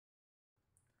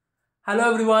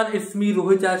Hello everyone, it's me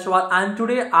Rohit and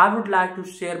today I would like to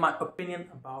share my opinion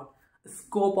about the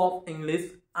scope of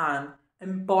English and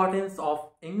importance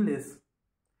of English.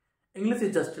 English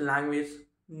is just a language.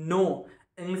 No,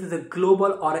 English is a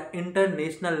global or an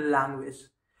international language.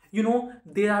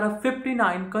 There are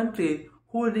 59 countries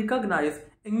who recognize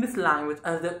English language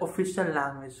as their official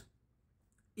language.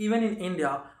 Even in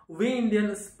India, we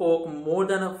Indians spoke more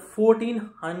than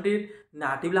 1400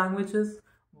 native languages,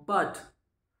 but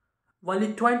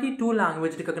only 22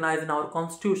 languages recognized in our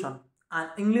constitution, and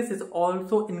English is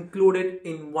also included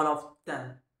in one of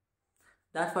them.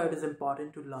 That's why it is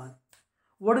important to learn.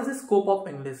 What is the scope of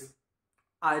English?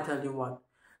 I tell you what.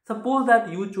 Suppose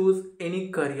that you choose any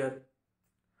career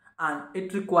and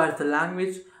it requires the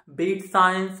language, be it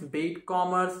science, be it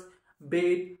commerce, be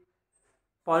it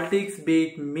politics, be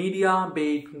it media,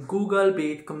 be it Google,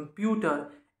 be it computer,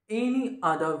 any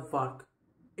other work.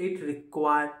 It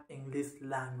requires English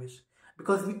language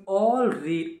because we all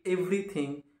read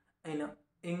everything in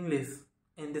English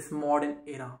in this modern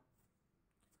era.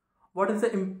 What is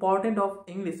the importance of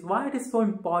English? Why it is so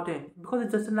important? Because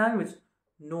it's just a language.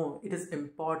 No, it is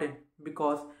important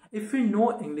because if you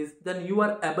know English, then you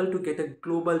are able to get a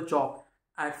global job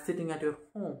at sitting at your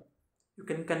home. You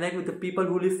can connect with the people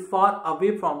who live far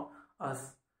away from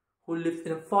us, who live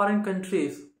in foreign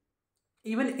countries.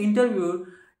 Even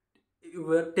you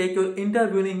will take your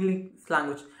interview in English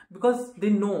language because they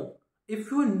know if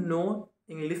you know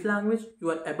English language, you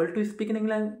are able to speak in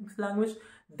English language,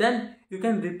 then you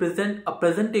can represent a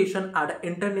presentation at an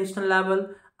international level,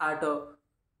 at a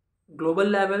global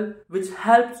level, which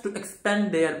helps to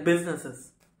expand their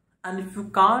businesses. And if you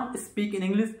can't speak in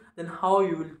English, then how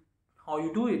you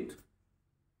do it?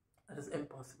 It is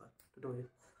impossible to do it.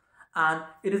 And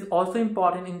it is also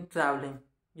important in traveling.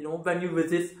 When you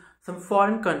visit some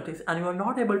foreign countries and you are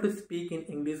not able to speak in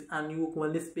English and you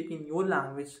only speak in your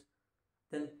language,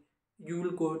 then you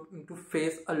will go to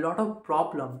face a lot of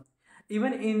problem.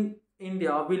 Even in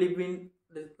India, we live in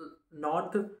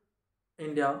North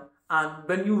India, and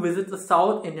when you visit the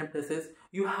South Indian places,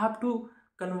 you have to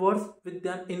converse with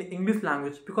them in English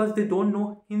language because they don't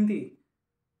know Hindi.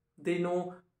 They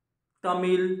know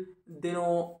Tamil, they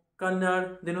know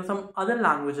Kannada, they know some other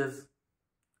languages.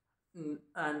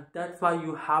 And that's why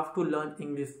you have to learn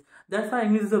English. That's why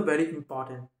English is very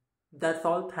important. That's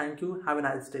all. Thank you. Have a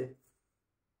nice day.